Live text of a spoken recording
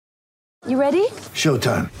You ready?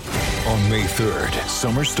 Showtime. On May 3rd,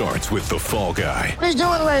 summer starts with The Fall Guy. Let's do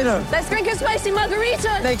it later. Let's drink a spicy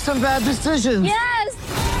margarita. Make some bad decisions. Yes!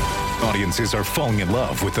 Audiences are falling in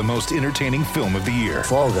love with the most entertaining film of the year.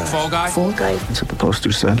 Fall Guy. Fall Guy? Fall guy. That's what the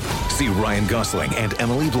poster said. See Ryan Gosling and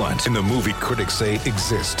Emily Blunt in the movie critics say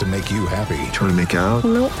exists to make you happy. Trying to make it out?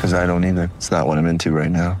 Nope. Because I don't either. It's not what I'm into right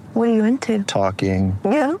now. What are you into? Talking.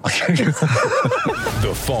 Yeah.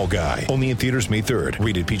 The Fall Guy. Only in theaters May 3rd.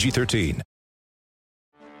 Rated PG-13.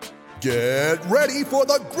 Get ready for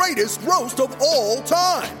the greatest roast of all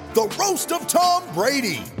time. The Roast of Tom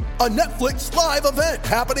Brady. A Netflix live event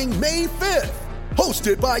happening May 5th.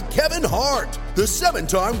 Hosted by Kevin Hart. The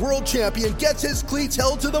 7-time world champion gets his cleats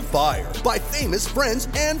held to the fire by famous friends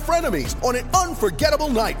and frenemies on an unforgettable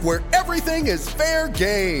night where everything is fair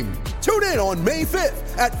game. Tune in on May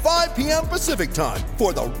 5th at 5 p.m. Pacific time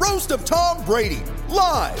for the Roast of Tom Brady.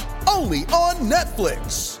 Live only on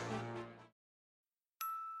Netflix.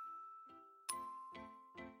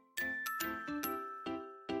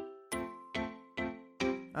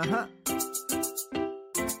 I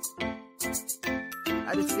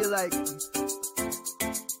just feel like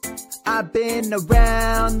I've been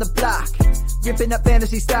around the block, ripping up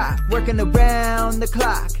fantasy stock, working around the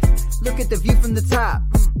clock. Look at the view from the top.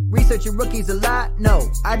 Researching rookies a lot? No,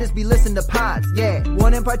 I just be listening to pods. Yeah,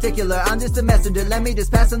 one in particular, I'm just a messenger. Let me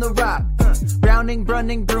just pass on the rock. Browning,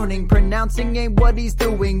 brunning, pruning, pronouncing ain't what he's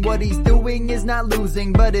doing. What he's doing is not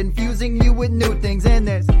losing, but infusing you with new things. And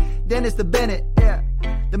there's Dennis the Bennett, yeah.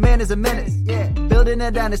 The man is a menace, yeah. Building a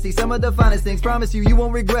dynasty, some of the finest things. Promise you, you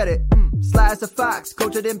won't regret it. Sly as a fox,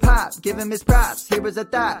 cultured in pop. Give him his props. Here is a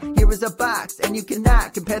thought, here is a box. And you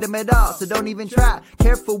cannot compare them at all, so don't even try.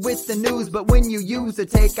 Careful with the news, but when you use a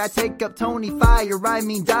take, I take up Tony Fire. I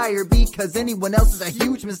mean Dyer, because anyone else is a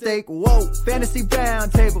huge mistake. Whoa, fantasy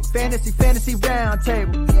round table, fantasy round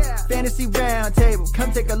table. Yeah. Fantasy round table,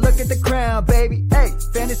 come take a look at the crown, baby. Hey,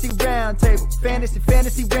 fantasy round table,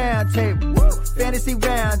 fantasy round table. Woo. Fantasy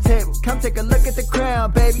round table, come take a look at the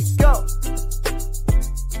crown, baby. Go.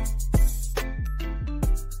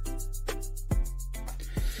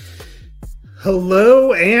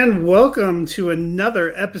 Hello and welcome to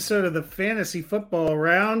another episode of the Fantasy Football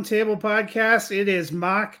Roundtable Podcast. It is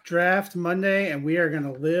Mock Draft Monday, and we are going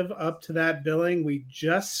to live up to that billing. We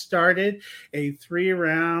just started a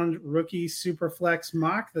 3-round rookie Superflex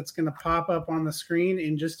mock that's going to pop up on the screen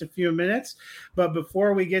in just a few minutes. But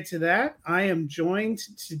before we get to that, I am joined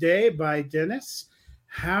today by Dennis.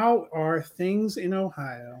 How are things in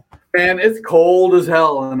Ohio? Man, it's cold as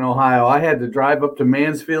hell in Ohio. I had to drive up to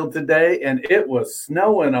Mansfield today, and it was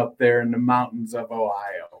snowing up there in the mountains of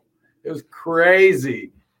Ohio. It was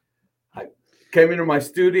crazy. I came into my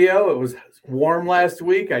studio. It was warm last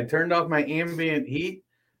week. I turned off my ambient heat.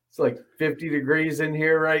 It's like 50 degrees in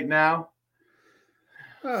here right now.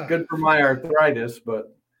 It's good for my arthritis,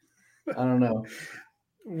 but I don't know.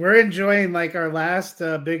 We're enjoying like our last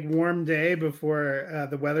big warm day before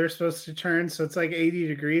the weather's supposed to turn. So it's like 80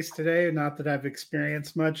 degrees today. Not that I've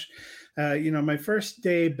experienced much. My first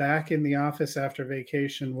day back in the office after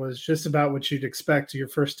vacation was just about what you'd expect your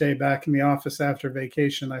first day back in the office after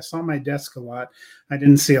vacation. I saw my desk a lot. I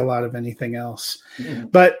didn't see a lot of anything else. Mm-hmm.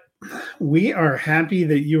 But we are happy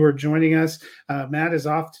that you are joining us. Matt is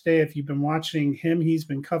off today. If you've been watching him, he's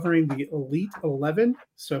been covering the Elite 11.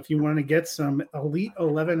 So if you want to get some Elite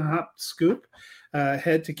 11 hot scoop,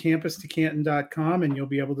 head to campustocanton.com and you'll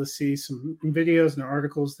be able to see some videos and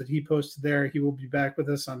articles that he posted there. He will be back with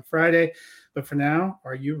us on Friday. But for now,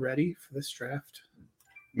 are you ready for this draft?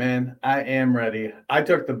 Man, I am ready. I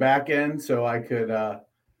took the back end so I could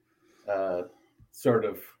sort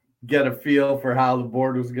of get a feel for how the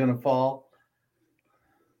board was going to fall.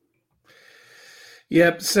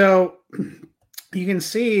 Yep. So you can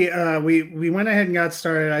see we went ahead and got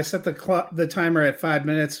started. I set the timer at 5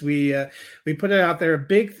 minutes. We put it out there.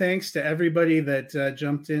 Big thanks to everybody that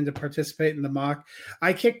jumped in to participate in the mock.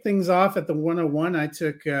 I kicked things off at the 101. I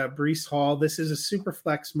took Breece Hall. This is a super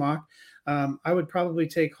flex mock. I would probably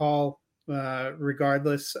take Hall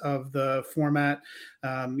regardless of the format.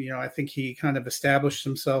 I think he kind of established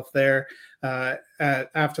himself there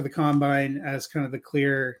after the combine as kind of the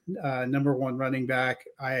clear number one running back.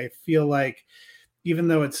 I feel like even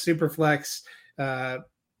though it's super flex, that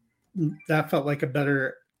felt like a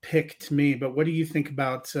better pick to me. But what do you think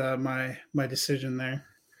about my decision there?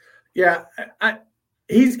 Yeah,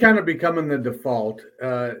 he's kind of becoming the default.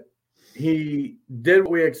 He did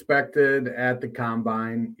what we expected at the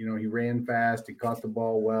combine. He ran fast. He caught the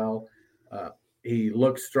ball well. He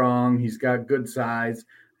looks strong. He's got good size.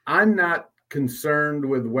 I'm not concerned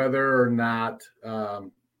with whether or not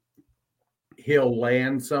he'll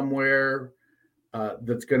land somewhere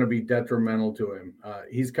that's going to be detrimental to him.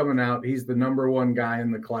 He's coming out. He's the number one guy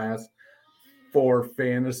in the class for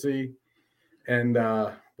fantasy. And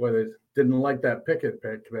boy, they didn't like that Pickett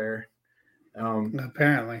pick there.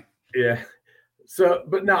 Apparently. Yeah. So,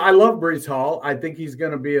 but no, I love Breece Hall. I think he's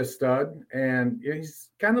going to be a stud. And he's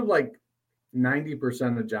kind of like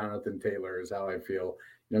 90% of Jonathan Taylor is how I feel.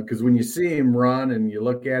 Because when you see him run and you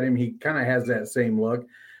look at him, he kind of has that same look.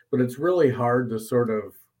 But it's really hard to sort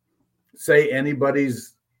of say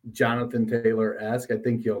anybody's Jonathan Taylor-esque. I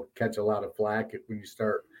think you'll catch a lot of flack when you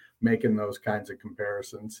start making those kinds of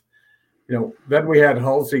comparisons. Then we had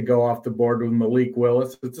Halsey go off the board with Malik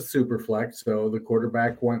Willis. It's a super flex. So the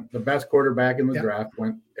best quarterback in the draft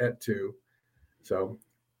went at 2. So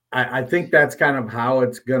I think that's kind of how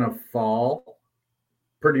it's going to fall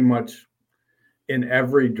pretty much in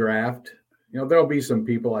every draft. There'll be some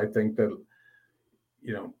people I think that,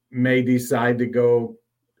 may decide to go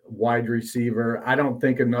wide receiver. I don't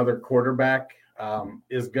think another quarterback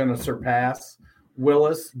is going to surpass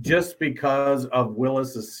Willis just because of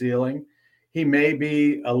Willis's ceiling. He may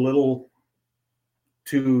be a lot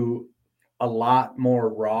more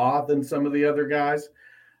raw than some of the other guys,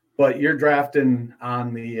 but you're drafting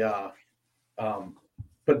on the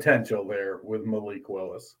potential there with Malik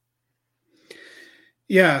Willis.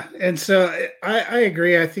 Yeah, and so I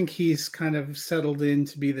agree. I think he's kind of settled in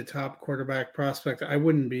to be the top quarterback prospect. I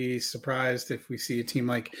wouldn't be surprised if we see a team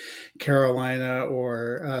like Carolina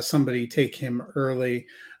or somebody take him early.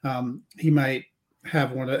 He might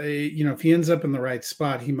have one of, if he ends up in the right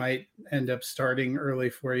spot, he might end up starting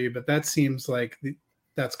early for you. But that seems like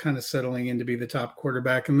that's kind of settling in to be the top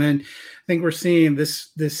quarterback. And then I think we're seeing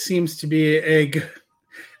this seems to be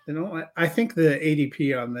I think the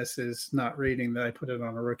ADP on this is not rating that I put it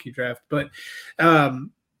on a rookie draft, but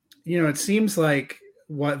it seems like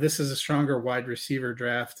this is a stronger wide receiver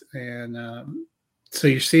draft. And so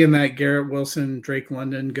you're seeing that Garrett Wilson, Drake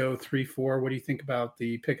London go 3-4. What do you think about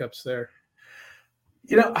the pickups there?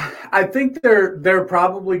 I think they're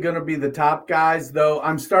probably going to be the top guys, though.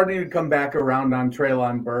 I'm starting to come back around on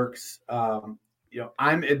Treylon Burks.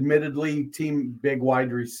 I'm admittedly team big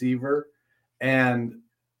wide receiver, and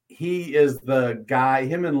he is the guy.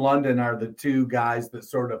 Him and London are the two guys that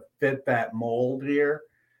sort of fit that mold here,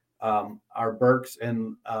 are Burks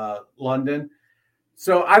and London.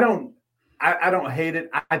 So I don't hate it.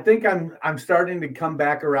 I think I'm starting to come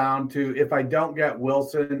back around to, if I don't get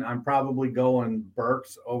Wilson, I'm probably going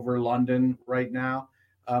Burks over London right now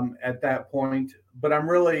at that point. But I'm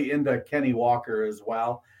really into Kenny Walker as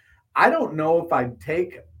well. I don't know if I'd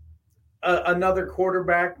take another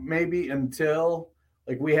quarterback maybe until,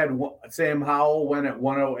 like, we had Sam Howell went at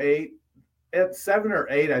 108. At 7 or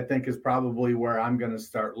 8, I think is probably where I'm going to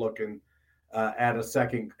start looking at the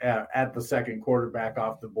second quarterback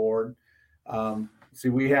off the board. See,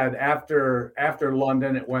 we had after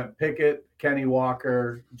London, it went Pickett, Kenny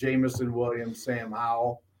Walker, Jameson Williams, Sam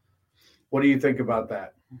Howell. What do you think about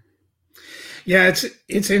that? Yeah, it's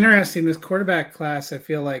interesting. This quarterback class, I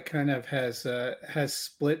feel like, kind of has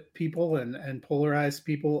split people and polarized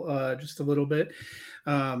people just a little bit.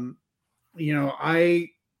 I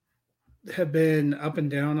have been up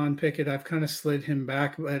and down on Pickett. I've kind of slid him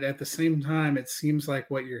back, but at the same time, it seems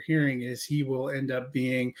like what you're hearing is he will end up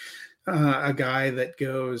being a guy that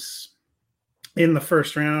goes in the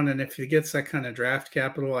first round. And if he gets that kind of draft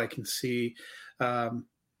capital, I can see,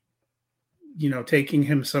 taking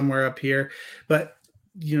him somewhere up here. But,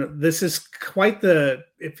 this is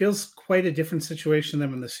it feels quite a different situation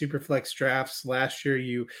than when the Superflex drafts last year.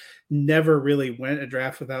 You never really went a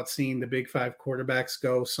draft without seeing the big 5 quarterbacks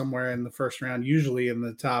go somewhere in the first round, usually in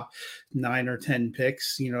the top 9 or 10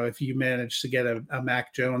 picks. If you managed to get a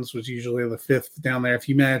Mac Jones, was usually the 5th down there. If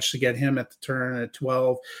you managed to get him at the turn at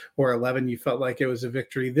 12 or 11, you felt like it was a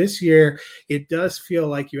victory. This year, it does feel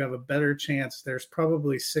like you have a better chance. There's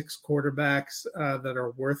probably 6 quarterbacks that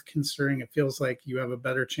are worth considering. It feels like you have a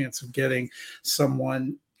better chance of getting someone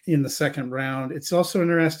in the second round. It's also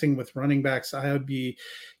interesting with running backs. I would be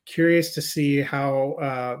curious to see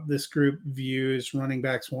how this group views running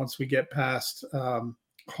backs once we get past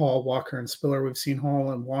Hall, Walker, and Spiller. We've seen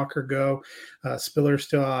Hall and Walker go. Spiller's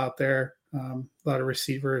still out there. A lot of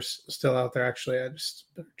receivers still out there. Actually, I just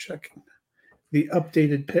better check the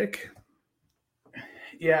updated pick.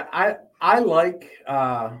 Yeah, I like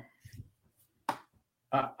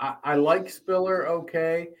I like Spiller.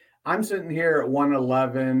 Okay. I'm sitting here at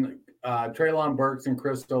 111. Treylon Burks and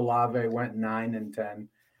Chris Olave went 9 and 10.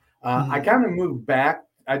 I kind of moved back.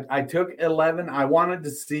 I took 11. I wanted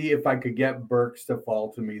to see if I could get Burks to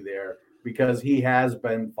fall to me there because he has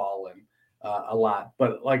been falling. a lot.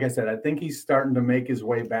 But like I said, I think he's starting to make his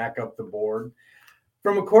way back up the board.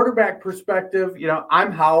 From a quarterback perspective,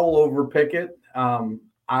 I'm Howell over Pickett.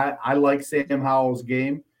 I like Sam Howell's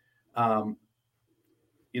game.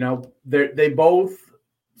 They both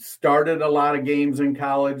started a lot of games in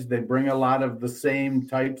college. They bring a lot of the same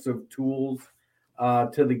types of tools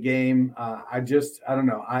to the game. I don't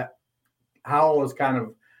know. Howell is kind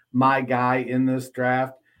of my guy in this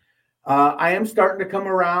draft. I am starting to come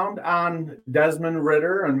around on Desmond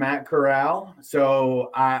Ridder and Matt Corral. So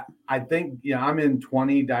I think, I'm in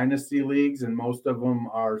 20 dynasty leagues and most of them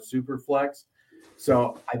are super flex.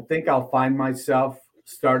 So I think I'll find myself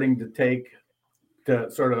starting to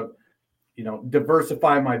sort of,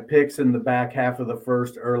 diversify my picks in the back half of the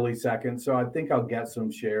first, early second. So I think I'll get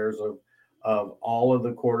some shares of all of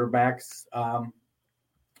the quarterbacks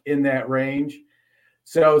in that range.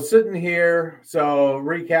 So sitting here,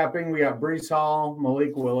 recapping, we got Breece Hall,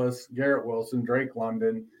 Malik Willis, Garrett Wilson, Drake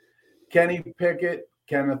London, Kenny Pickett,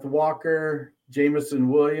 Kenneth Walker, Jameson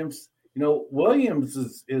Williams.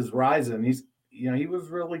 Williams is rising. He was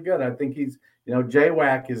really good. I think he's,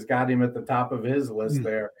 J-Wack has got him at the top of his list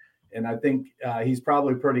there. And I think he's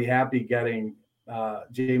probably pretty happy getting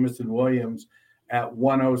Jameson Williams at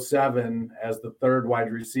 107 as the third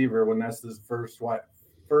wide receiver when that's his first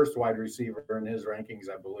wide receiver in his rankings,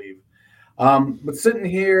 I believe. But sitting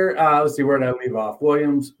here, let's see, where did I leave off?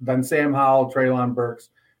 Williams, then Sam Howell, Treylon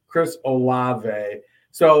Burks, Chris Olave.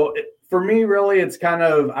 So for me, really, it's kind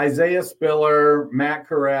of Isaiah Spiller, Matt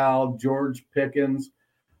Corral, George Pickens.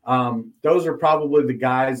 Those are probably the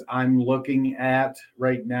guys I'm looking at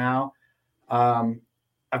right now. I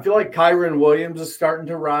feel like Kyron Williams is starting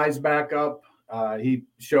to rise back up. He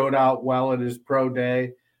showed out well at his pro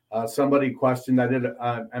day. Somebody questioned,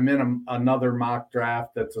 I'm in another mock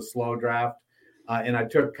draft that's a slow draft, and I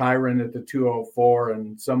took Kyron at the 204,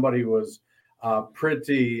 and somebody was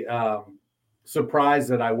pretty surprised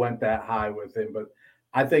that I went that high with him. But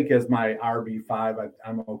I think as my RB5,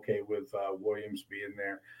 I'm okay with Williams being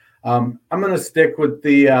there. I'm going to stick with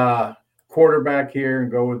the quarterback here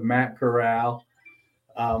and go with Matt Corral.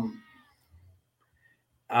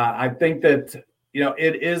 I think that,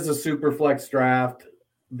 it is a super flex draft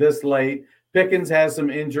this late. Pickens has some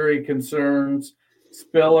injury concerns.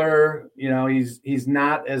 Spiller, he's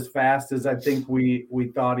not as fast as I think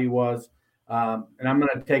we thought he was. And I'm going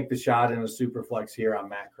to take the shot in a super flex here on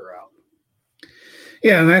Matt Corral.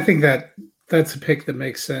 Yeah, and I think that's a pick that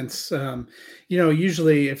makes sense.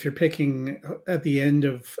 Usually if you're picking at the end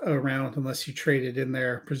of a round, unless you traded in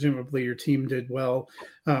there, presumably your team did well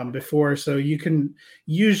before. So you can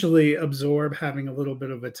usually absorb having a little bit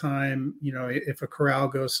of a time, if a Corral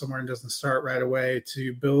goes somewhere and doesn't start right away,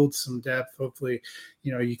 to build some depth. Hopefully,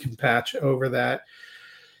 you can patch over that.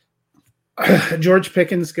 George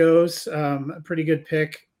Pickens goes, a pretty good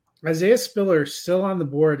pick. Isaiah Spiller still on the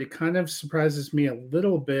board. It kind of surprises me a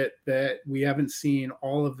little bit that we haven't seen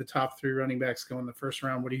all of the top three running backs go in the first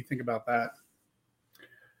round. What do you think about that?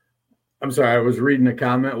 I'm sorry, I was reading a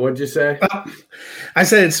comment. What'd you say? I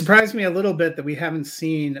said it surprised me a little bit that we haven't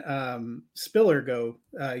seen Spiller go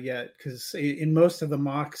yet, because in most of the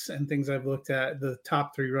mocks and things I've looked at, the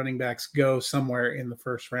top three running backs go somewhere in the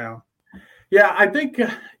first round. Yeah, I think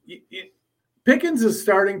Pickens is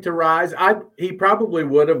starting to rise. He probably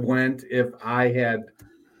would have went if I had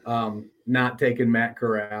not taken Matt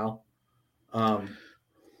Corral.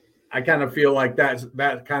 I kind of feel like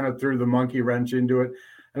that kind of threw the monkey wrench into it.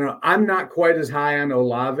 I don't know. I'm not quite as high on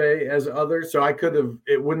Olave as others, so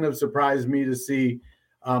it wouldn't have surprised me to see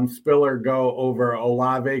Spiller go over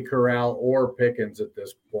Olave, Corral, or Pickens at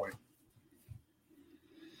this point.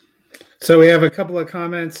 So we have a couple of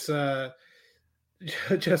comments.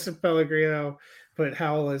 Joseph Pellegrino put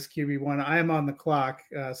Howell as QB1. I am on the clock,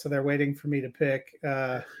 so they're waiting for me to pick.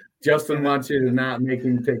 Justin wants you to not make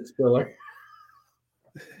him take Spiller.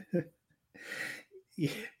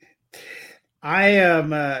 Yeah. I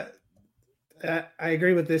am. I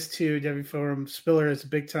agree with this too, Debbie Forum. Spiller is a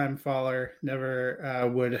big time faller. Never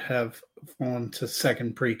would have fallen to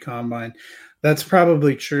second pre-combine. That's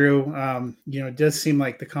probably true. It does seem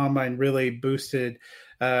like the combine really boosted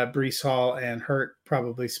Breece Hall and hurt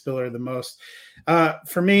probably Spiller the most.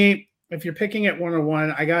 For me, if you're picking at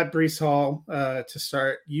 101, I got Breece Hall to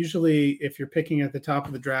start. Usually, if you're picking at the top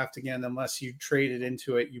of the draft again, unless you traded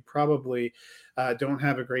into it, you probably don't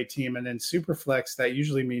have a great team. And then Superflex, that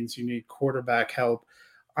usually means you need quarterback help.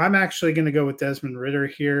 I'm actually going to go with Desmond Ridder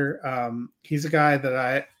here. He's a guy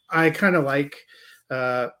that I kind of like.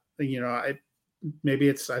 Maybe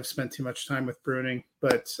I've spent too much time with Bruning,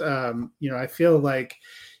 but I feel like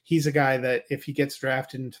he's a guy that if he gets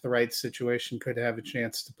drafted into the right situation could have a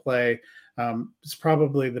chance to play. It's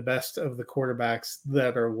probably the best of the quarterbacks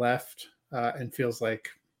that are left and feels like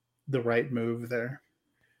the right move there.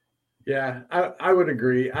 Yeah, I would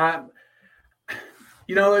agree.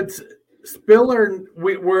 It's Spiller.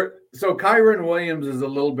 So Kyren Williams is a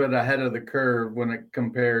little bit ahead of the curve when it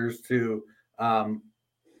compares to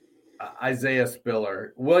Isaiah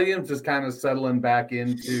Spiller. Williams is kind of settling back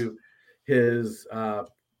into his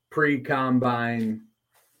pre-combine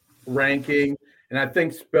ranking, and I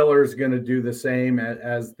think Spiller is going to do the same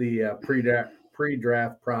as the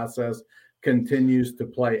pre-draft process continues to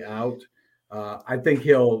play out. I think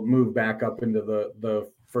he'll move back up into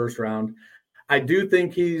the first round. I do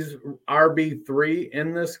think he's RB3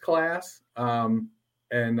 in this class. I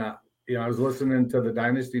was listening to the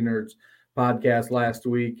Dynasty Nerds podcast last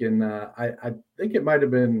week, and I think it might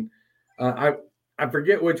have been I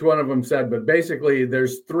forget which one of them said, but basically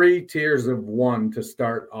there's 3 tiers of one to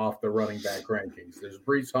start off the running back rankings. There's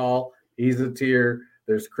Breece Hall, he's a tier.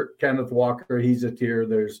 There's Kenneth Walker, he's a tier.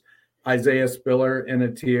 There's Isaiah Spiller in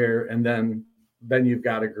a tier, and then you've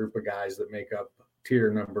got a group of guys that make up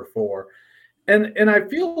tier number 4. And I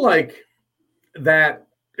feel like that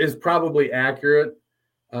is probably accurate.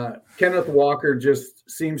 Kenneth Walker just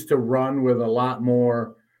seems to run with a lot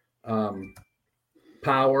more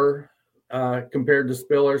power compared to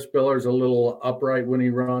Spiller. Spiller's a little upright when he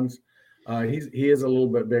runs. He is a little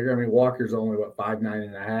bit bigger. I mean, Walker's only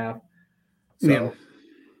 5'9.5". So. Yeah.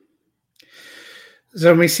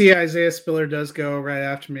 So when we see Isaiah Spiller does go right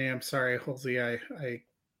after me, I'm sorry, Halsey, I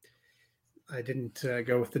didn't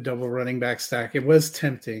go with the double running back stack. It was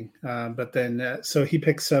tempting, but then so he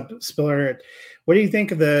picks up Spiller. What do you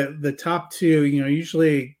think of the top 2?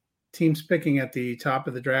 Usually teams picking at the top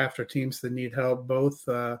of the draft are teams that need help. Both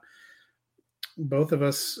of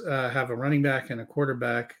us have a running back and a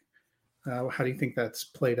quarterback. How do you think that's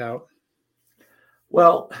played out?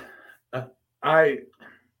 Well,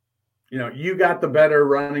 you got the better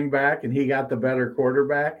running back and he got the better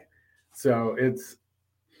quarterback. So it's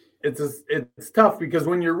tough because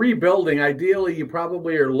when you're rebuilding, ideally you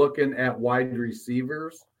probably are looking at wide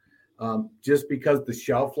receivers just because the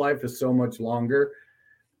shelf life is so much longer.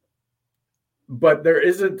 But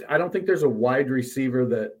I don't think there's a wide receiver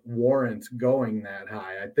that warrants going that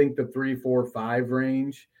high. I think the 3, 4, 5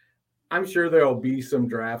 range, I'm sure there'll be some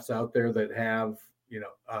drafts out there that have,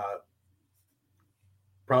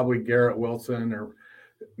 probably Garrett Wilson or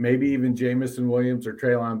maybe even Jamison Williams or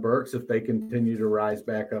Treylon Burks if they continue to rise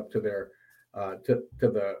back up to their to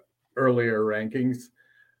the earlier rankings.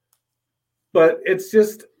 But it's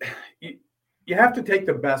just you have to take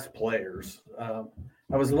the best players. I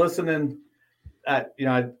was listening. I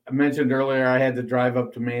mentioned earlier I had to drive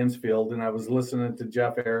up to Mansfield, and I was listening to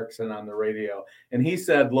Jeff Erickson on the radio, and he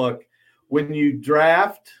said, "Look, when you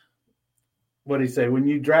draft." What did he say? When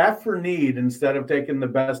you draft for need instead of taking the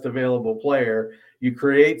best available player, you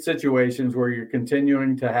create situations where you're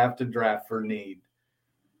continuing to have to draft for need.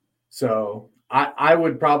 So I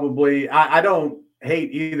would probably I don't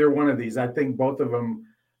hate either one of these. I think both of them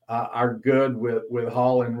are good with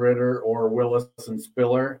Hall and Ritter or Willis and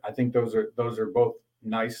Spiller. I think those are both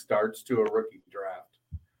nice starts to a rookie draft.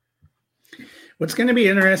 What's going to be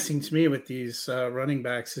interesting to me with these running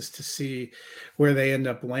backs is to see where they end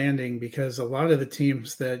up landing, because a lot of the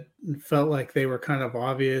teams that felt like they were kind of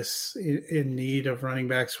obvious in need of running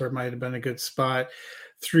backs where it might have been a good spot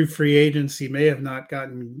through free agency may have not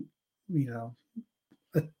gotten,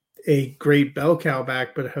 a great bell cow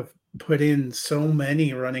back, but have put in so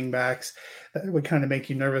many running backs that would kind of make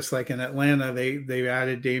you nervous. Like in Atlanta, they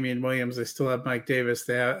added Damian Williams. They still have Mike Davis.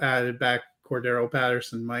 They added back Cordero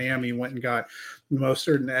Patterson. Miami went and got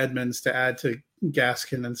Mostert and Edmonds to add to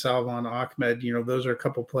Gaskin and Salvon Ahmed. Those are a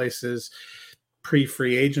couple places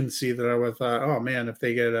pre-free agency that I would have thought, oh man, if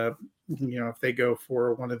they get if they go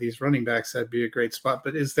for one of these running backs, that'd be a great spot.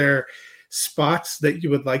 But is there spots that you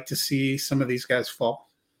would like to see some of these guys fall?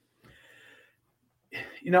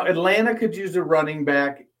 Atlanta could use a running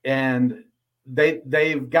back, and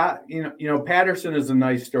they've got, Patterson is a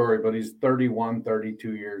nice story, but he's 31,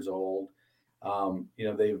 32 years old.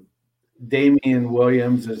 Damian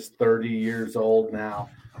Williams is 30 years old now.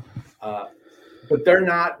 But they're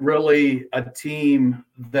not really a team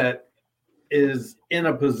that is in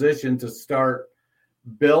a position to start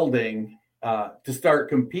building, to start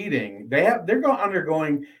competing. They're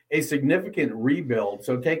undergoing a significant rebuild.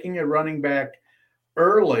 So taking a running back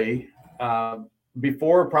early,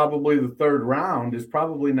 before probably the third round, is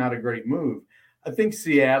probably not a great move. I think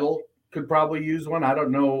Seattle could probably use one. I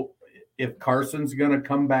don't know if Carson's going to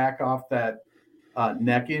come back off that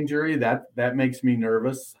neck injury. That makes me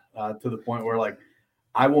nervous. to the point where, like,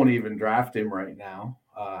 I won't even draft him right now.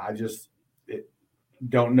 I just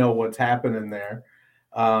don't know what's happening there.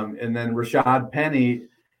 And then Rashad Penny,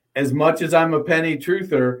 as much as I'm a Penny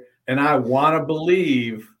truther and I want to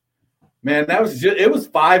believe, man, it was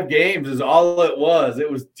 5 games is all it was.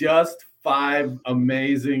 It was just 5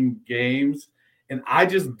 amazing games. And I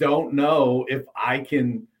just don't know if I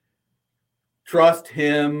can trust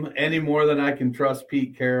him any more than I can trust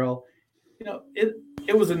Pete Carroll. You know,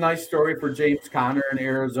 it was a nice story for James Conner in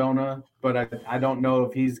Arizona, but I don't know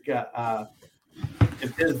if he's got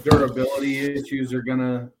if his durability issues are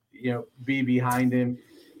gonna, be behind him.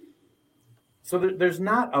 So there's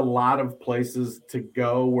not a lot of places to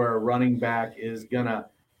go where a running back is gonna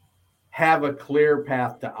have a clear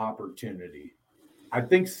path to opportunity. I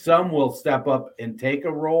think some will step up and take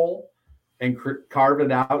a role and carve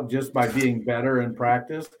it out just by being better in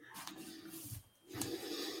practice.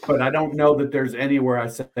 But I don't know that there's anywhere I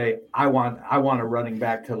say I want a running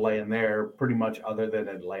back to lay in there pretty much other than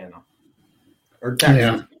Atlanta or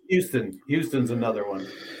Texas. Yeah. Houston's another one.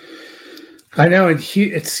 I know.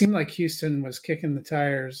 It seemed like Houston was kicking the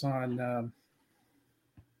tires on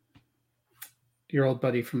your old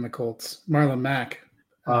buddy from the Colts, Marlon Mack.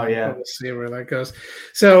 Oh, yeah. We'll see where that goes.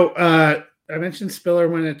 So I mentioned Spiller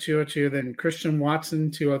went at 202, then Christian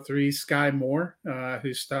Watson, 203, Sky Moore,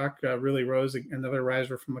 whose stock really rose, another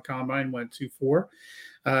riser from the combine, went 2-4.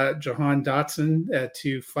 Jahan Dotson at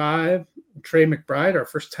 2-5. Trey McBride, our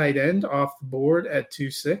first tight end, off the board at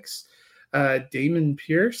 2-6. Damon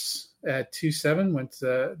Pierce at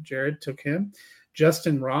 2-7, Jared took him.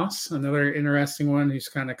 Justin Ross, another interesting one who's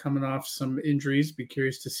kind of coming off some injuries. Be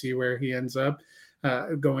curious to see where he ends up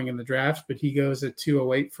going in the draft, but he goes at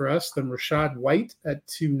 208 for us. Then Rashad White at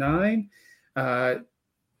 29.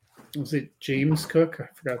 Was it James Cook? I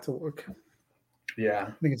forgot to look. Yeah.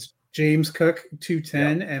 I think it's James Cook,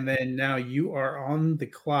 210. Yep. And then now you are on the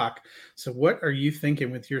clock. So what are you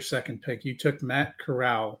thinking with your second pick? You took Matt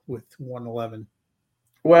Corral with 111.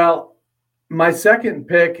 Well, my second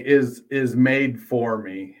pick is made for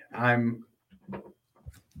me. I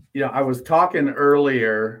was talking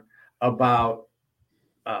earlier about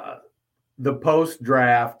the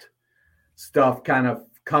post-draft stuff kind of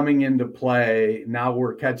coming into play. Now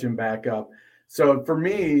we're catching back up. So for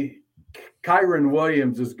me, Kyron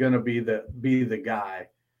Williams is going to be the guy.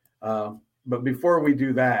 But before we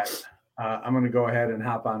do that, I'm going to go ahead and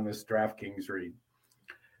hop on this DraftKings read.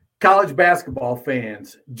 College basketball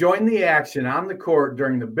fans, join the action on the court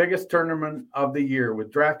during the biggest tournament of the year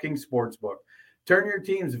with DraftKings Sportsbook. Turn your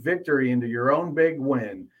team's victory into your own big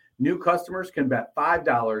win. New customers can bet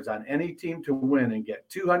 $5 on any team to win and get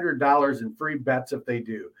 $200 in free bets if they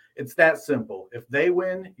do. It's that simple. If they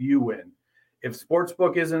win, you win. If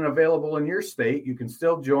Sportsbook isn't available in your state, you can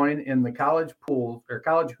still join in the college pool or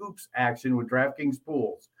college hoops action with DraftKings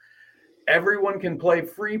Pools. Everyone can play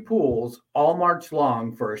free pools all March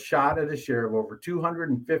long for a shot at a share of over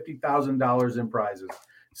 $250,000 in prizes.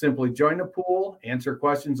 Simply join a pool, answer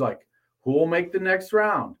questions like, who will make the next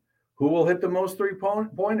round? Who will hit the most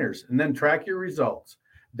three-pointers? And then track your results.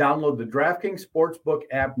 Download the DraftKings Sportsbook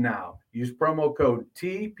app now. Use promo code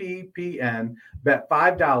TPPN. Bet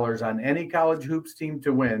 $5 on any college hoops team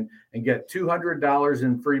to win and get $200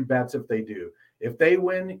 in free bets if they do. If they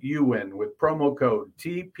win, you win with promo code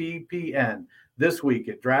TPPN this week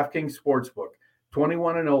at DraftKings Sportsbook.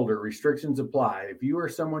 21 and older. Restrictions apply. If you or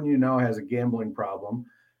someone you know has a gambling problem,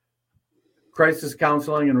 crisis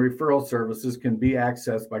counseling and referral services can be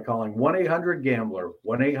accessed by calling 1-800-GAMBLER,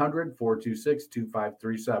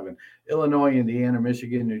 1-800-426-2537, Illinois, Indiana,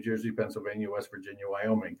 Michigan, New Jersey, Pennsylvania, West Virginia,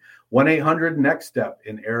 Wyoming, 1-800-NEXT-STEP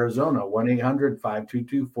in Arizona,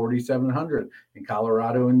 1-800-522-4700 in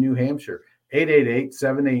Colorado and New Hampshire,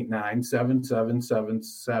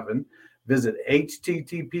 888-789-7777. Visit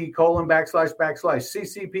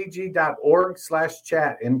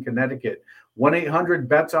http://ccpg.org/chat in Connecticut.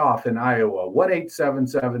 1-800-BETS-OFF in Iowa,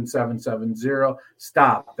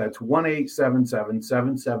 1-877-770-STOP. That's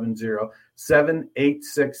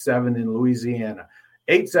 1-877-770-7867 in Louisiana.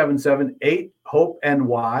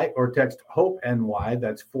 877-8-HOPE-NY or text HOPE-NY.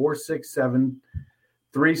 That's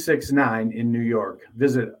 467-369 in New York.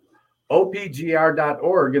 Visit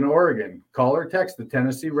opgr.org in Oregon. Call or text the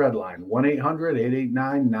Tennessee Red Line,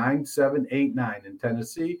 1-800-889-9789 in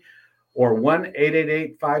Tennessee, or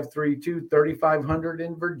 1-888-532-3500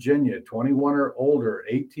 in Virginia, 21 or older,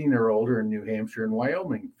 18 or older in New Hampshire and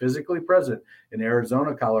Wyoming, physically present in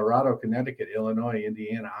Arizona, Colorado, Connecticut, Illinois,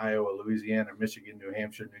 Indiana, Iowa, Louisiana, Michigan, New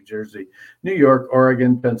Hampshire, New Jersey, New York,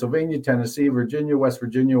 Oregon, Pennsylvania, Tennessee, Virginia, West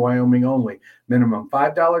Virginia, Wyoming only. Minimum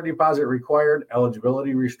 $5 deposit required.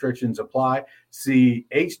 Eligibility restrictions apply. See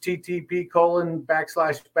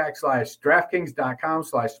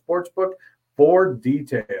http://DraftKings.com/sportsbook for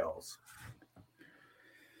details.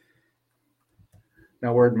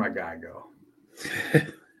 Now, where'd my guy go?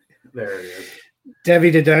 There it is. Debbie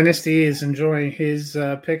the Dynasty is enjoying his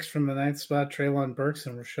picks from the 9th spot, Treylon Burks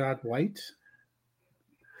and Rachaad White.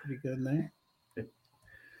 Pretty good in there.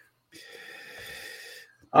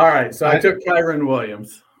 All right, so I took Kyren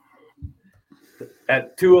Williams.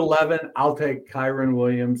 At 211, I'll take Kyren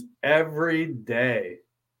Williams every day.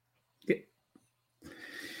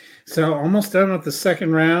 So almost done with the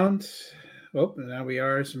second round. Oh, now we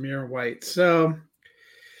are Zamir White. So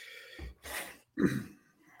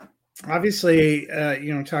obviously,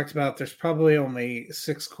 talked about there's probably only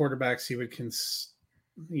 6 quarterbacks you would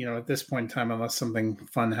at this point in time, unless something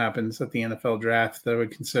fun happens at the NFL draft, that I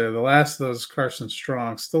would consider. The last of those, Carson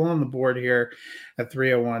Strong, still on the board here at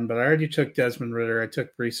 301, but I already took Desmond Ridder. I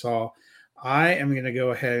took Breece Hall. I am going to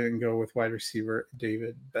go ahead and go with wide receiver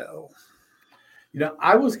David Bell.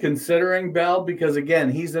 I was considering Bell because,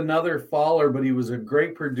 again, he's another faller, but he was a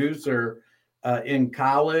great producer in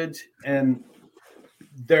college. And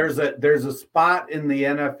there's a spot in the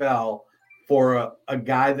NFL for a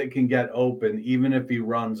guy that can get open, even if he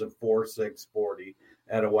runs a 4.6 40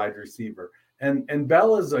 at a wide receiver. And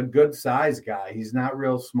Bell is a good size guy. He's not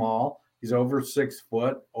real small. He's over 6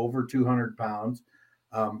 foot, over 200 pounds.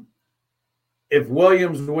 If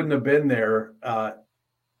Williams wouldn't have been there,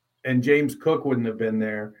 and James Cook wouldn't have been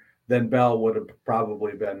there, then Bell would have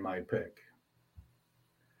probably been my pick.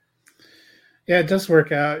 Yeah, it does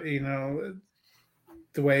work out,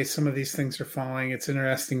 the way some of these things are falling. It's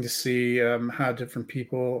interesting to see how different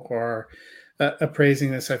people are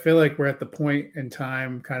appraising this. I feel like we're at the point in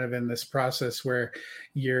time kind of in this process where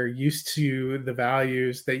you're used to the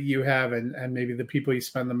values that you have and maybe the people you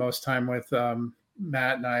spend the most time with.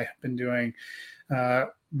 Matt and I have been doing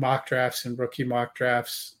mock drafts and rookie mock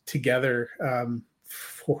drafts together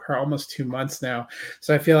for almost 2 months now.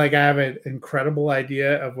 So I feel like I have an incredible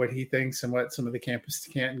idea of what he thinks and what some of the Campus to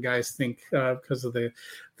Canton guys think because of the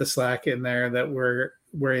Slack in there that we're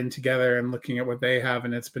in together and looking at what they have.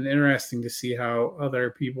 And it's been interesting to see how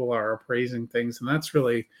other people are appraising things. And that's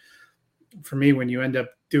really, for me, when you end up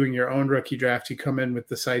doing your own rookie draft, you come in with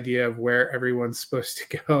this idea of where everyone's supposed to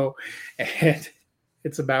go. And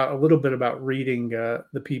it's about a little bit about reading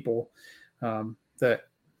the people that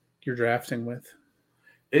you're drafting with.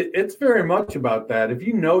 It's very much about that. If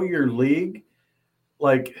you know your league,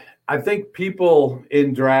 like I think people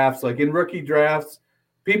in drafts, like in rookie drafts,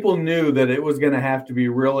 people knew that it was going to have to be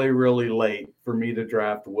really, really late for me to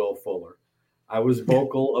draft Will Fuller. I was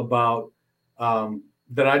vocal about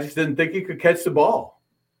that. I just didn't think he could catch the ball.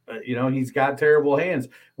 He's got terrible hands,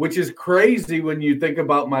 which is crazy when you think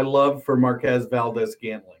about my love for Marquez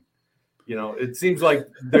Valdes-Scantling. It seems like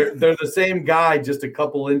they're the same guy, just a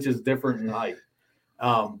couple inches different in height.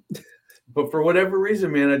 But for whatever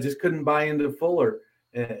reason, man, I just couldn't buy into Fuller.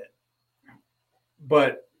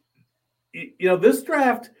 But this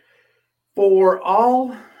draft, for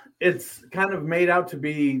all it's kind of made out to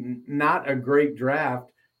be not a great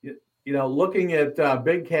draft, looking at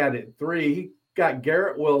Big Cat at 3, he got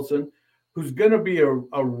Garrett Wilson, who's going to be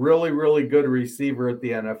a really, really good receiver at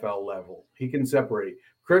the NFL level. He can separate.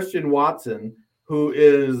 Christian Watson, who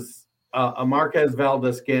is a Marquez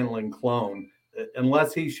Valdes-Scantling clone.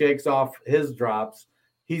 Unless he shakes off his drops,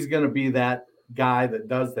 he's going to be that guy that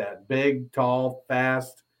does that. Big, tall,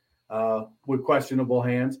 fast, with questionable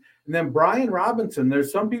hands. And then Brian Robinson,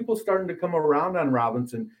 there's some people starting to come around on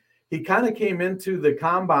Robinson. He kind of came into the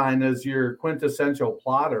combine as your quintessential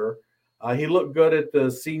plotter. He looked good at the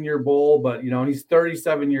Senior Bowl, but, he's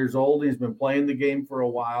 37 years old. He's been playing the game for a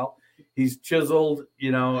while. He's chiseled.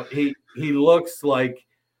 He looks like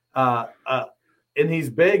and he's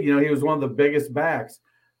big. He was one of the biggest backs.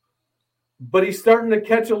 But he's starting to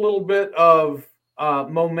catch a little bit of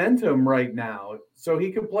momentum right now. So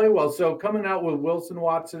he can play well. So coming out with Wilson,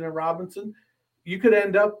 Watson, and Robinson, you could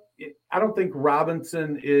end up – I don't think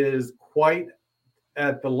Robinson is quite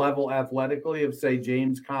at the level athletically of, say,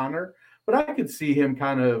 James Conner. But I could see him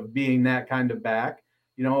kind of being that kind of back,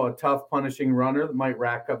 a tough punishing runner that might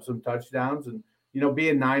rack up some touchdowns and, be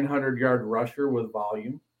a 900-yard rusher with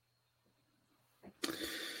volume.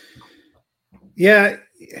 Yeah,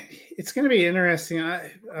 it's going to be interesting.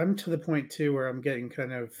 I'm to the point too where I'm getting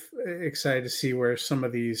kind of excited to see where some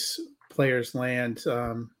of these players land.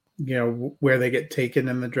 Where they get taken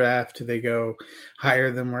in the draft. Do they go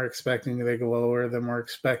higher than we're expecting? Do they go lower than we're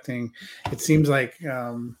expecting? It seems like,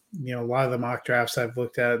 a lot of the mock drafts I've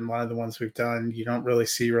looked at and a lot of the ones we've done, you don't really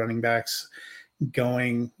see running backs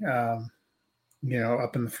going,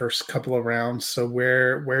 up in the first couple of rounds. So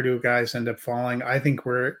where do guys end up falling? I think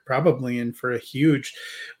we're probably in for a huge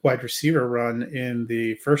wide receiver run in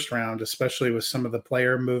the first round, especially with some of the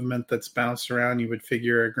player movement that's bounced around. You would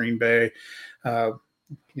figure a Green Bay,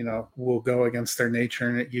 will go against their nature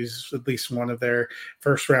and use at least one of their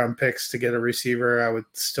first round picks to get a receiver. I would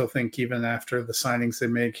still think even after the signings they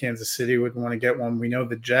made, Kansas City would want to get one. We know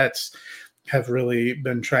the Jets have really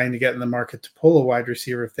been trying to get in the market to pull a wide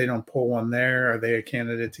receiver. If they don't pull one there, are they a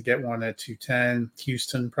candidate to get one at 210?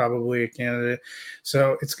 Houston probably a candidate.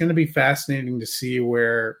 So it's going to be fascinating to see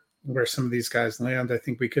where some of these guys land. I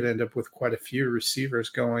think we could end up with quite a few receivers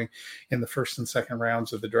going in the first and second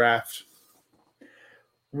rounds of the draft.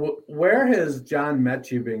 Where has John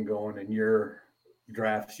Mechie been going in your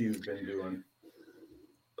drafts you've been doing?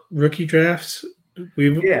 Rookie drafts?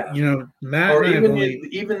 Matt, or even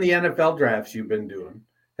the NFL drafts you've been doing.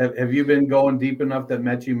 Have you been going deep enough that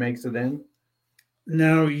Mechie makes it in?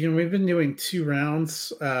 No, we've been doing 2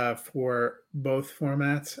 rounds for both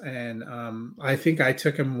formats, and I think I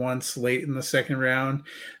took him once late in the second round,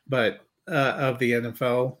 but of the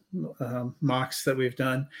NFL mocks that we've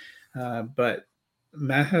done, but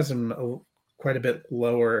Matt has him quite a bit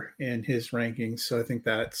lower in his rankings, so I think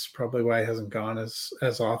that's probably why he hasn't gone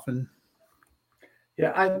as often.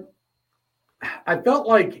 Yeah, I felt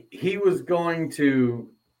like he was going to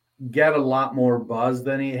get a lot more buzz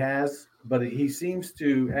than he has, but he seems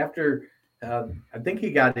to, after I think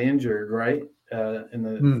he got injured, right? At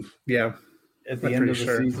the end of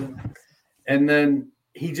the season. And then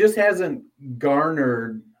he just hasn't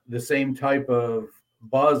garnered the same type of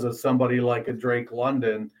buzz as somebody like a Drake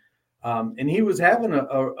London. And he was having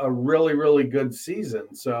a really, really good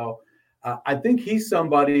season. So I think he's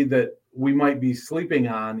somebody that we might be sleeping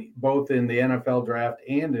on both in the NFL draft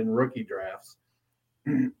and in rookie drafts.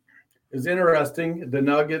 It's interesting. The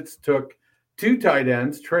Nuggets took 2 tight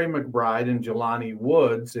ends, Trey McBride and Jelani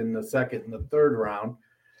Woods, in the second and the third round.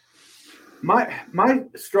 My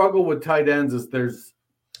struggle with tight ends is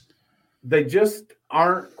they just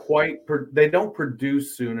aren't they don't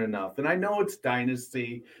produce soon enough. And I know it's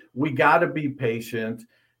dynasty. We got to be patient,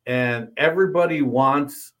 and everybody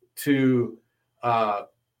wants to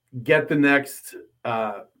get the next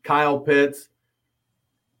Kyle Pitts.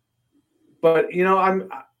 But,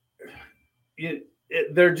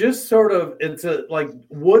 they're just sort of, like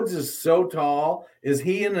Woods is so tall. Is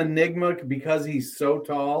he an enigma because he's so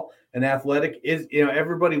tall and athletic?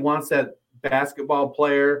 Everybody wants that basketball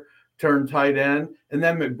player turn tight end. And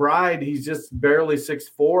then McBride, he's just barely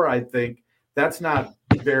 6'4", I think. That's not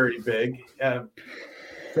very big.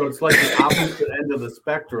 So it's like the opposite end of the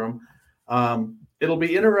spectrum. It'll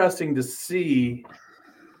be interesting to see.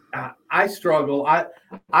 I struggle.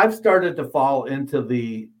 I've started to fall into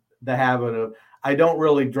the habit of, I don't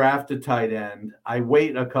really draft a tight end. I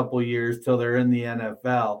wait a couple years till they're in the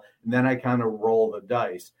NFL, and then I kind of roll the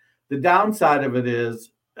dice. The downside of it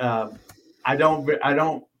is I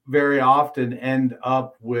don't very often end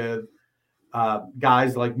up with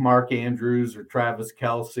guys like Mark Andrews or Travis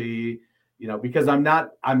Kelce, because I'm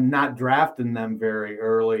not drafting them very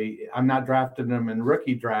early. I'm not drafting them in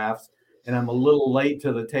rookie drafts, and I'm a little late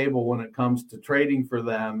to the table when it comes to trading for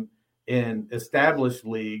them in established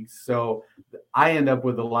leagues. So I end up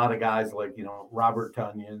with a lot of guys like, Robert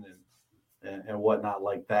Tonyan and whatnot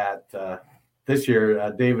like that. This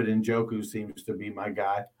year, David Njoku seems to be my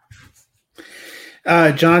guy.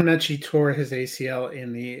 John Mechie tore his ACL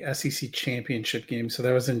in the SEC championship game. So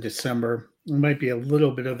that was in December. It might be a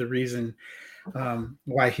little bit of the reason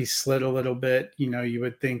why he slid a little bit. You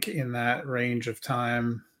would think in that range of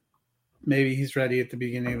time, maybe he's ready at the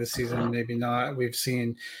beginning of the season, maybe not. We've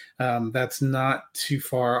seen that's not too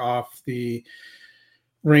far off the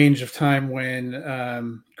range of time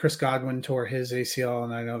when Chris Godwin tore his ACL,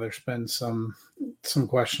 and I know there's been some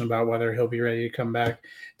question about whether he'll be ready to come back.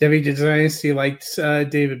 Debbie Dynasty liked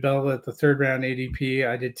David Bell at the 3rd round ADP.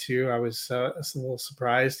 I did too. I was a little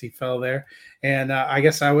surprised he fell there. And I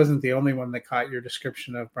guess I wasn't the only one that caught your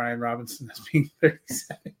description of Brian Robinson as being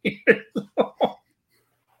 37 years old.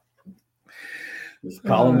 Just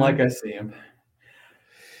call him like I see him.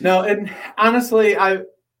 No, and honestly,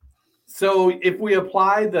 so if we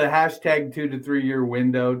apply the hashtag 2 to 3 year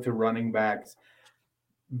window to running backs,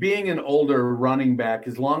 being an older running back,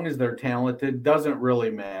 as long as they're talented, doesn't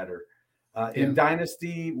really matter. In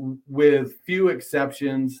Dynasty, with few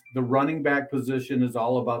exceptions, the running back position is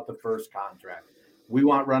all about the first contract. We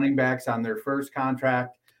want running backs on their first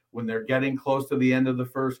contract. When they're getting close to the end of the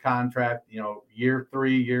first contract, year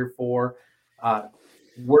 3, year 4,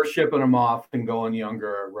 we're shipping them off and going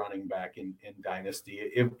younger at running back in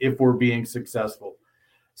Dynasty if we're being successful.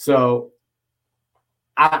 So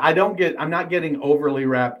I'm not getting overly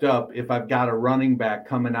wrapped up if I've got a running back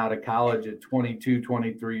coming out of college at 22,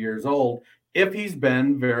 23 years old, if he's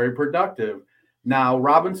been very productive. Now,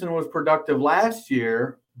 Robinson was productive last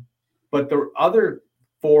year, but the other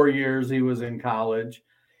 4 years he was in college,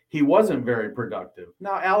 he wasn't very productive.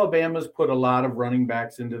 Now, Alabama's put a lot of running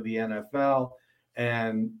backs into the NFL,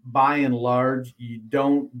 and by and large, you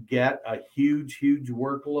don't get a huge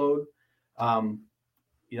workload.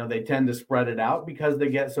 They tend to spread it out because they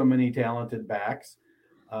get so many talented backs.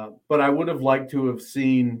 But I would have liked to have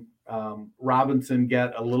seen Robinson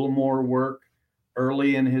get a little more work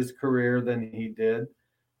early in his career than he did.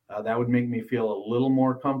 That would make me feel a little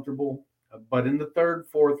more comfortable. But in the 3rd,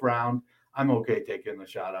 4th round, I'm okay taking the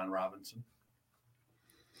shot on Robinson.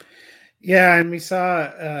 Yeah, and we saw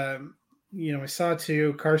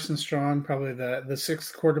too, Carson Strong, probably the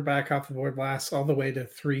 6th quarterback off the board last, all the way to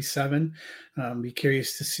 3-7. Be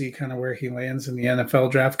curious to see kind of where he lands in the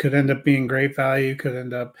NFL draft. Could end up being great value, could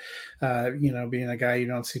end up, being a guy you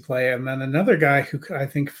don't see play. And then another guy who I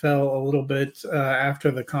think fell a little bit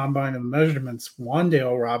after the combine and the measurements,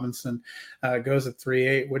 Wan'Dale Robinson, goes at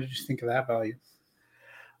 3.8. What did you think of that value?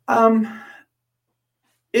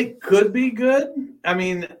 It could be good. I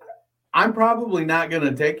mean, I'm probably not going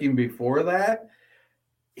to take him before that.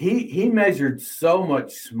 He measured so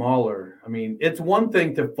much smaller. I mean, it's one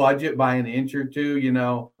thing to fudge it by an inch or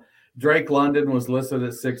two. Drake London was listed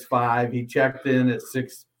at 6'5". He checked in at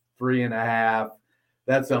 6'3.5".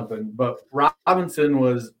 That's something. But Robinson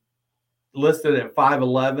was listed at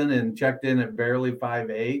 5'11" and checked in at barely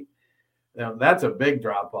 5'8". That's a big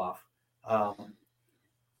drop off.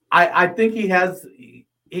 I think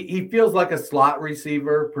he feels like a slot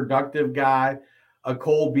receiver, productive guy, a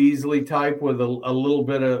Cole Beasley type with a little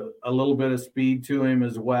bit of speed to him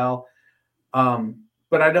as well.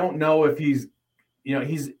 But I don't know if he's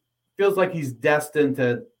feels like he's destined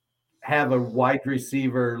to have a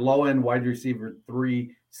low end wide receiver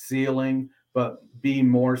 3 ceiling, but be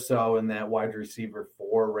more so in that wide receiver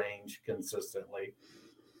 4 range consistently.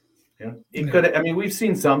 We've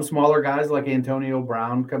seen some smaller guys like Antonio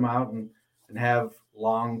Brown come out and have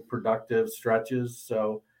long productive stretches.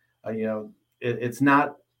 So, it's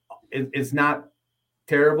not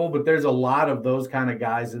terrible, but there's a lot of those kind of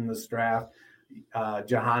guys in this draft.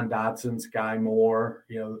 Jahan Dotson, Sky Moore,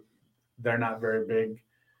 they're not very big.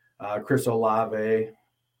 Chris Olave.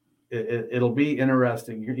 It'll be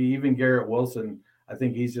interesting. Even Garrett Wilson, I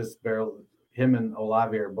think he's just barely, him and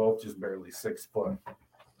Olave are both just barely 6 foot.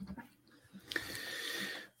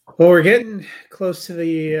 Well, we're getting close to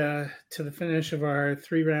the finish of our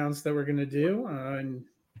 3 rounds that we're going to do. And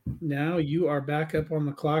now you are back up on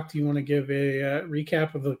the clock. Do you want to give a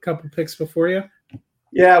recap of a couple picks before you?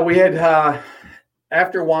 Yeah, we had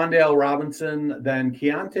after Wan'Dale Robinson, then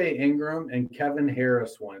Keontae Ingram and Kevin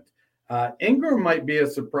Harris went. Ingram might be a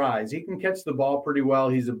surprise. He can catch the ball pretty well.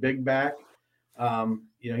 He's a big back.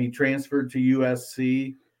 He transferred to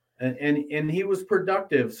USC and he was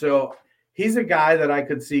productive. So he's a guy that I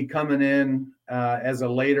could see coming in as a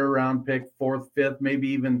later round pick, 4th, 5th, maybe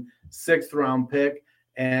even 6th round pick,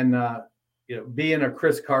 and being a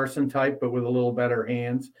Chris Carson type, but with a little better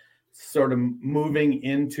hands, sort of moving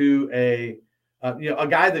into a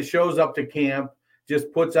guy that shows up to camp,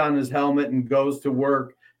 just puts on his helmet and goes to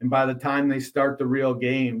work. And by the time they start the real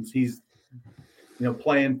games, he's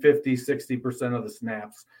playing 50, 60% of the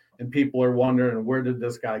snaps. And people are wondering, where did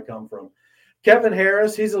this guy come from? Kevin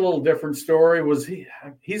Harris, he's a little different story.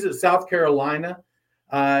 He's at South Carolina.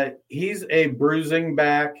 He's a bruising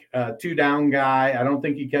back, 2-down guy. I don't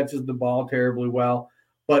think he catches the ball terribly well,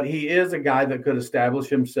 but he is a guy that could establish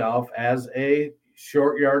himself as a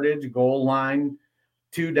short yardage, goal line,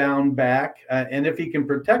 2-down back. And if he can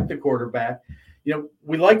protect the quarterback,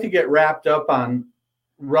 we like to get wrapped up on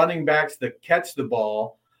running backs that catch the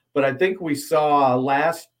ball. But I think we saw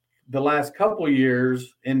the last couple of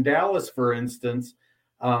years in Dallas, for instance,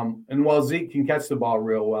 and while Zeke can catch the ball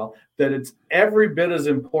real well, that it's every bit as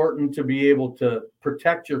important to be able to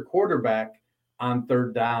protect your quarterback on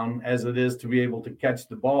 3rd down as it is to be able to catch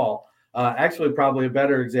the ball. Actually, probably a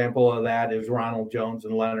better example of that is Ronald Jones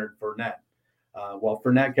and Leonard Fournette. While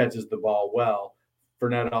Fournette catches the ball well,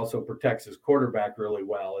 Fournette also protects his quarterback really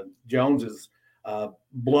well. And Jones is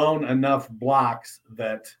blown enough blocks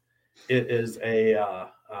that it is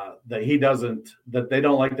that they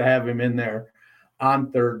don't like to have him in there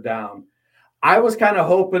on third down. I was kind of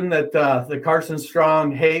hoping that the Carson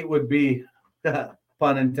Strong hate would be,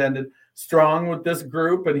 pun intended, strong with this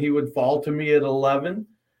group, and he would fall to me at 11.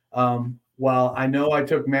 Well, I know I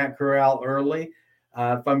took Matt Corral early.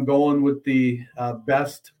 If I'm going with the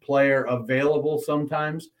best player available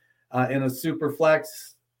sometimes in a super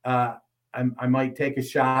flex, I might take a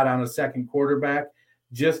shot on a second quarterback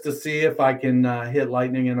just to see if I can hit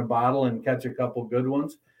lightning in a bottle and catch a couple good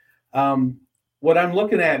ones. What I'm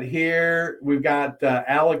looking at here, we've got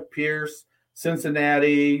Alec Pierce,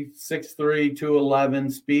 Cincinnati, 6'3", 211,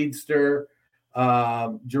 speedster.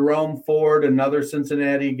 Jerome Ford, another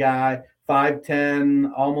Cincinnati guy,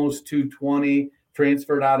 5'10", almost 220,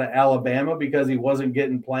 transferred out of Alabama because he wasn't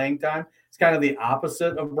getting playing time. It's kind of the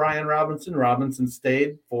opposite of Brian Robinson. Robinson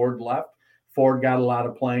stayed, Ford left. Ford got a lot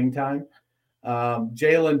of playing time.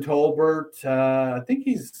 Jalen Tolbert, I think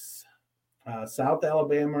he's South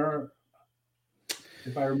Alabama,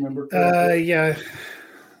 if I remember correctly. Yeah.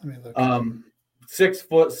 Let me look. 6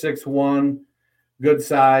 foot, 6'1", good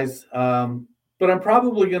size. But I'm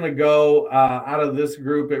probably going to go out of this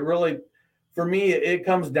group. It really, for me, it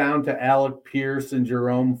comes down to Alec Pierce and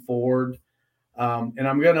Jerome Ford. And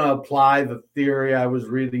I'm going to apply the theory I was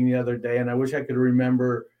reading the other day, and I wish I could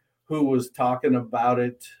remember who was talking about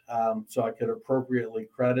it so I could appropriately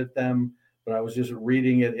credit them, but I was just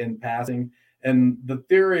reading it in passing. And the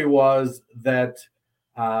theory was that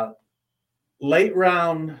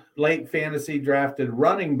late fantasy drafted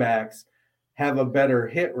running backs have a better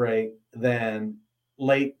hit rate than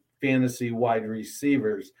late fantasy wide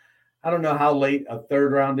receivers. I don't know how late a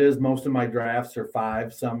third round is. Most of my drafts are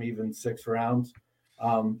 5, some even 6 rounds.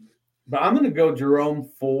 But I'm going to go Jerome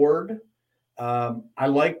Ford. I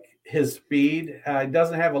like his speed. He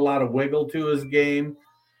doesn't have a lot of wiggle to his game.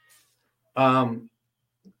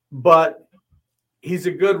 But he's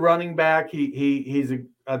a good running back. He's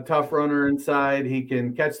a tough runner inside. He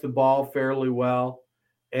can catch the ball fairly well.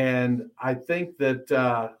 And I think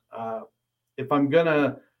that if I'm going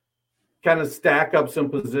to kind of stack up some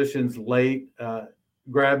positions late,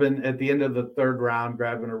 grabbing at the end of the third round,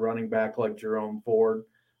 grabbing a running back like Jerome Ford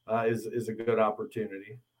is a good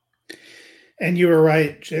opportunity. And you were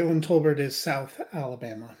right. Jalen Tolbert is South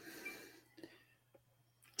Alabama.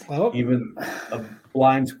 Well, even a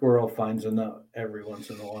blind squirrel finds a nut every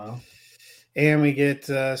once in a while. And we get,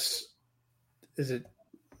 is it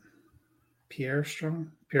Pierre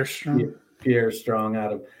Strong? Pierre Strong? Pierre Strong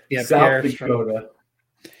out of South Dakota.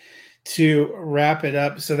 To wrap it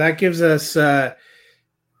up. So that gives us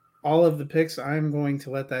all of the picks. I'm going to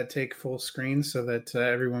let that take full screen so that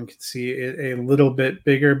everyone can see it a little bit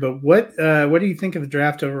bigger. But what do you think of the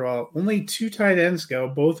draft overall? Only 2 tight ends go.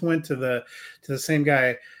 Both went to the same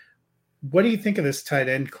guy. What do you think of this tight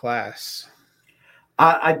end class?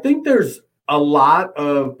 I think there's a lot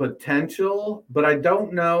of potential, but I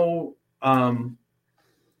don't know.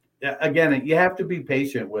 Again, you have to be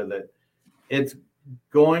patient with it. It's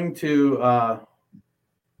going to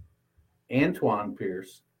Antoine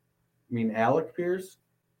Pierce. I mean, Alec Pierce?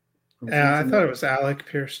 I thought it was Alec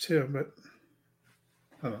Pierce too, but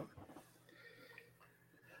hold on.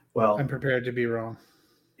 Well, I'm prepared to be wrong.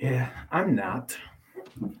 Yeah, I'm not.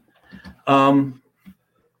 The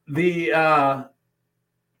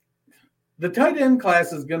tight end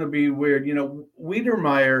class is going to be weird. You know,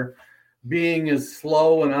 Wiedermeyer being as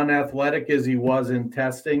slow and unathletic as he was in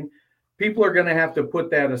testing, people are going to have to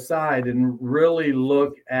put that aside and really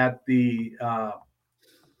look at the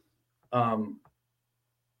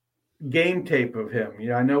game tape of him. You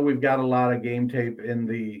know, I know we've got a lot of game tape in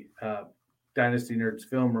the Dynasty Nerds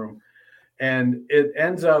film room, and it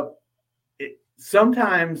ends up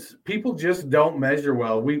sometimes people just don't measure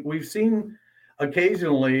well. We've seen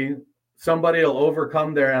occasionally somebody will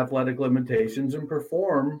overcome their athletic limitations and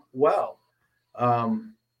perform well at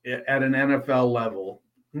an NFL level.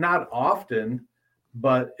 Not often,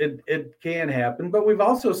 but it can happen. But we've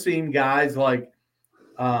also seen guys like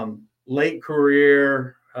late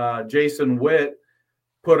career Jason Witt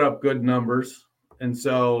put up good numbers. And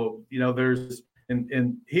so, you know,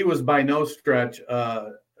 and he was by no stretch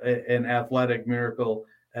an athletic miracle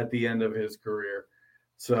at the end of his career.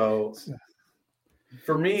 So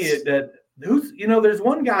for me, there's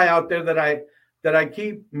one guy out there that I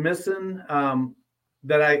keep missing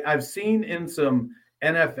that I've seen in some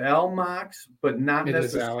NFL mocks, but not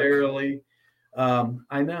necessarily.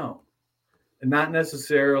 I know, not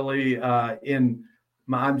necessarily in.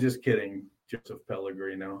 I'm just kidding, Joseph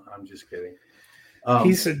Pellegrino. I'm just kidding.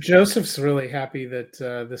 Joseph's really happy that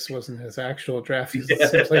this wasn't his actual draft. It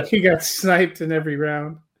seems like he got sniped in every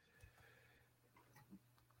round.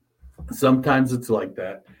 Sometimes it's like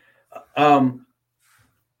that.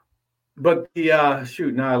 But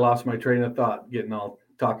now I lost my train of thought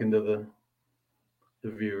talking to the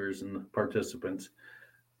viewers and the participants.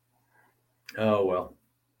 Oh, well.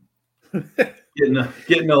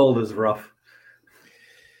 Getting old is rough.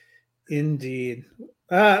 Indeed.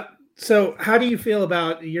 So how do you feel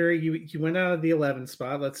about you went out of the 11th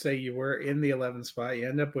spot? Let's say you were in the 11th spot. You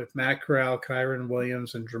end up with Matt Corral, Kyron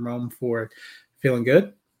Williams, and Jerome Ford. Feeling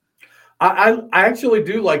good? I actually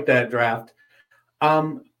do like that draft.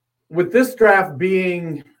 With this draft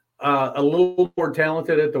being a little more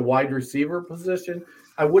talented at the wide receiver position,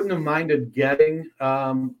 I wouldn't have minded getting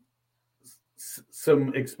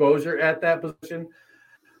some exposure at that position.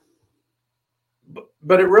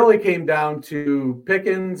 But it really came down to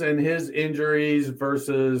Pickens and his injuries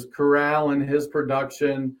versus Corral and his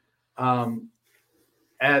production at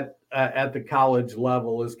the college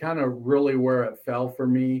level is kind of really where it fell for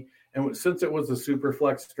me. And since it was a super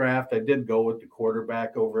flex draft, I did go with the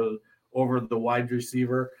quarterback over the wide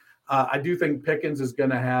receiver. I do think Pickens is going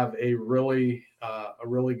to have a really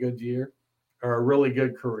good year or a really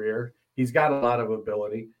good career. He's got a lot of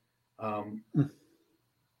ability.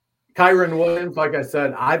 Kyron Williams, like I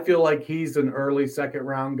said, I feel like he's an early second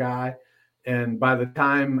round guy. And by the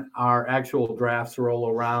time our actual drafts roll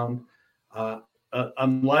around,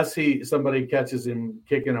 unless somebody catches him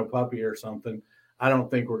kicking a puppy or something, I don't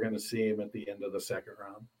think we're going to see him at the end of the second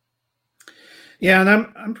round. Yeah, and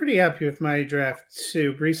I'm pretty happy with my draft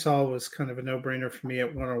too. Breece Hall was kind of a no-brainer for me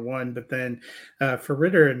at 101, but then for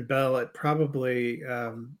Ritter and Bell, it probably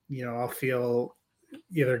I'll feel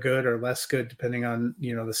either good or less good depending on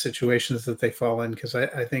the situations that they fall in, because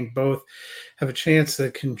I think both have a chance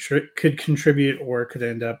that could contribute or could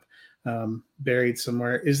end up buried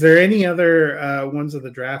somewhere. Is there any other ones of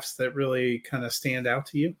the drafts that really kind of stand out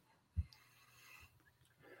to you?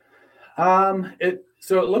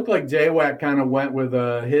 So it looked like JWAC kind of went with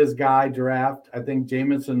his guy draft. I think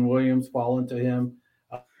Jamison Williams fall into him,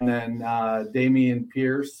 and then Dameon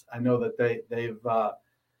Pierce. I know that they've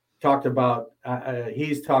talked about.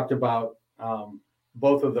 He's talked about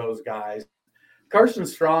both of those guys. Carson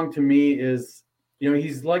Strong to me is,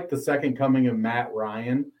 he's like the second coming of Matt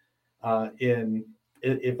Ryan.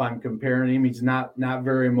 If I'm comparing him, he's not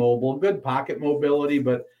very mobile. Good pocket mobility,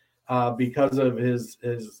 but because of his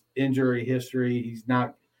injury history, he's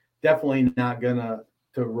definitely not gonna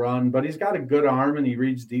run. But he's got a good arm and he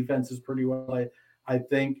reads defenses pretty well, I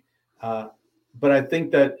think. But I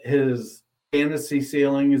think that his fantasy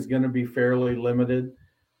ceiling is going to be fairly limited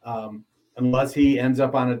unless he ends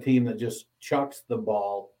up on a team that just chucks the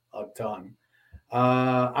ball a ton.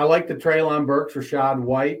 I like the Treylon Burks, Rashad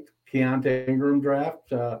White, Keontae Ingram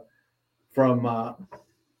draft from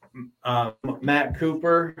Matt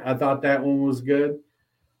Cooper. I thought that one was good.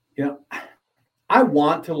 I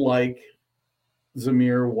want to like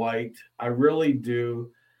Zamir White. I really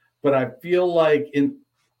do. But I feel like in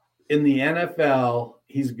the NFL,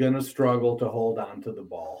 he's going to struggle to hold on to the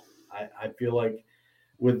ball. I feel like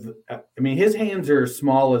his hands are as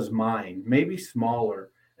small as mine, maybe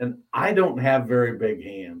smaller. And I don't have very big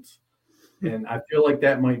hands. And I feel like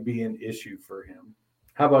that might be an issue for him.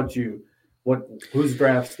 How about you? Whose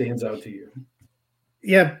draft stands out to you?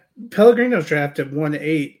 Yeah, Pellegrino's draft at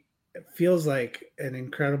 1-8 feels like an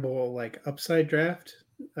incredible upside draft.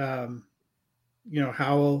 Howell,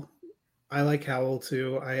 I like Howell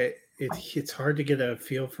too. It's hard to get a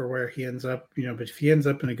feel for where he ends up, but if he ends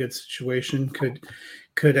up in a good situation,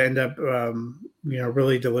 could end up,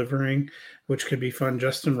 really delivering, which could be fun.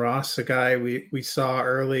 Justin Ross, a guy we saw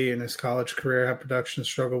early in his college career have production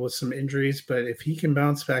struggle with some injuries, but if he can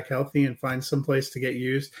bounce back healthy and find some place to get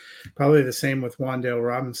used, probably the same with Wan'Dale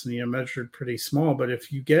Robinson, measured pretty small, but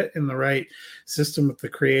if you get in the right system with the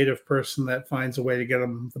creative person that finds a way to get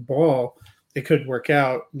him the ball, it could work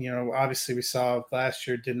out. Obviously we saw last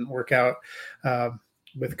year didn't work out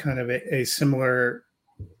with kind of a similar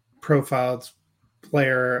profiled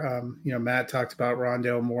player. Matt talked about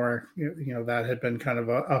Rondale Moore. That had been kind of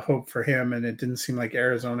a hope for him, and it didn't seem like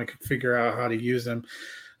Arizona could figure out how to use him.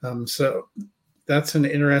 So that's an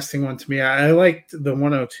interesting one to me. I liked the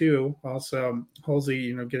 102 also.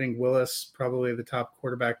 Halsey, getting Willis, probably the top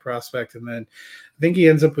quarterback prospect. And then I think he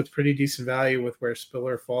ends up with pretty decent value with where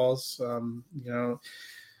Spiller falls.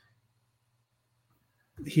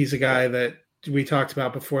 He's a guy that we talked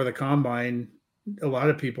about before the combine. A lot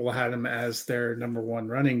of people had him as their number one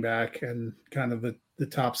running back and kind of the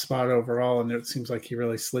top spot overall. And it seems like he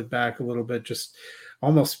really slid back a little bit, just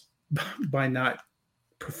almost by not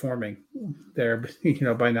performing there,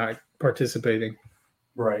 by not participating.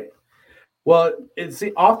 Right. Well, it's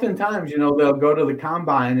oftentimes, they'll go to the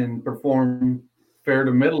combine and perform fair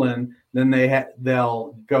to middling, then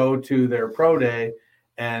they'll go to their pro day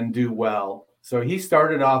and do well. So he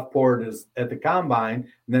started off poor at the combine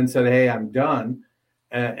and then said, "Hey, I'm done."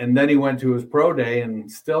 And then he went to his pro day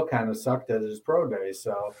and still kind of sucked at his pro day.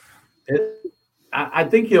 So I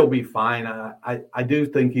think he'll be fine. I do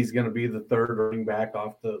think he's going to be the third running back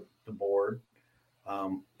off the board.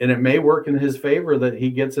 And it may work in his favor that he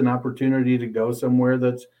gets an opportunity to go somewhere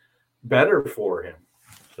that's better for him.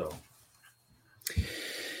 So.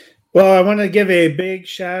 Well, I want to give a big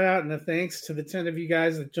shout out and a thanks to the 10 of you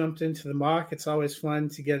guys that jumped into the mock. It's always fun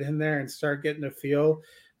to get in there and start getting a feel.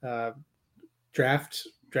 Draft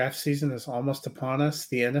season is almost upon us.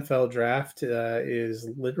 The NFL draft is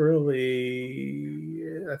literally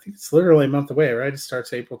a month away, right? It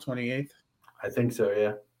starts April 28th. I think so,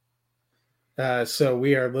 yeah. So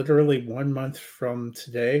we are literally 1 month from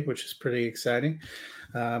today, which is pretty exciting.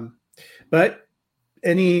 But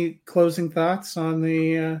any closing thoughts on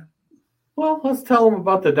the Well, let's tell them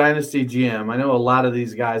about the Dynasty GM. I know a lot of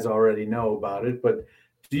these guys already know about it, but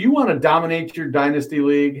do you want to dominate your Dynasty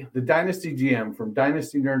League? The Dynasty GM from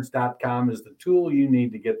DynastyNerds.com is the tool you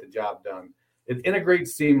need to get the job done. It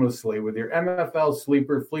integrates seamlessly with your MFL,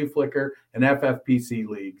 Sleeper, Flea Flicker, and FFPC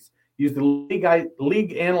leagues. Use the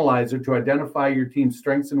league analyzer to identify your team's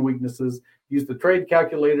strengths and weaknesses. Use the trade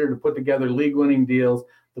calculator to put together league-winning deals.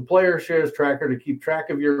 The player shares tracker to keep track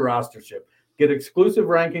of your rostership. Get exclusive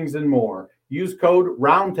rankings and more. Use code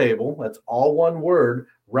ROUNDTABLE, that's all one word,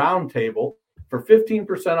 ROUNDTABLE, for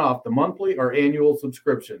 15% off the monthly or annual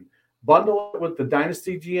subscription. Bundle it with the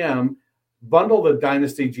Dynasty GM. Bundle the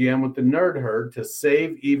Dynasty GM with the Nerd Herd to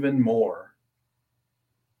save even more.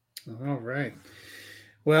 All right.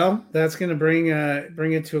 Well, that's going to bring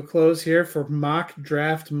it to a close here for Mock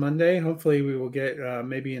Draft Monday. Hopefully we will get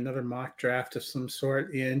maybe another mock draft of some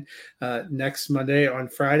sort in next Monday. On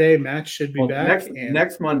Friday, Matt should be back.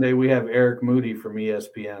 Next Monday, we have Eric Moody from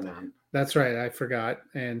ESPN on. That's right. I forgot.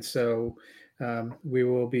 And so we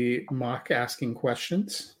will be mock asking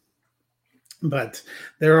questions. But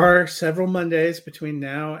there are several Mondays between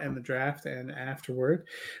now and the draft and afterward.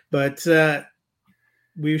 But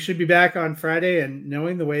we should be back on Friday, and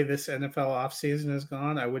knowing the way this NFL offseason has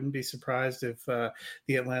gone, I wouldn't be surprised if the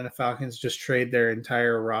Atlanta Falcons just trade their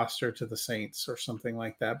entire roster to the Saints or something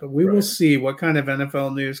like that. But we will see what kind of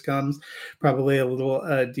NFL news comes, probably a little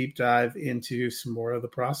deep dive into some more of the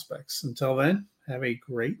prospects. Until then, have a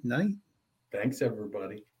great night. Thanks,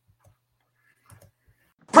 everybody.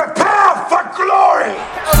 Prepare for glory!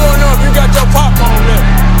 I don't know if you got your popcorn ready.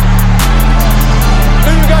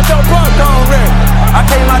 If you got your popcorn ready. I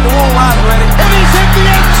came out the womb, I was ready. And he's hit the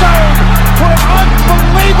end zone for an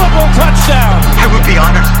unbelievable touchdown. I would be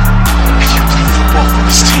honored if you played football for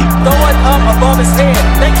this team. Throw it up above his head.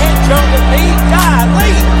 They can't jump with me.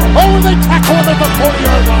 Golly. Oh, they tackle him at the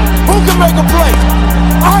 40-yard line. Who can make a play?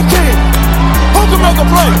 I can. Who can make a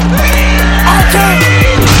play? I can.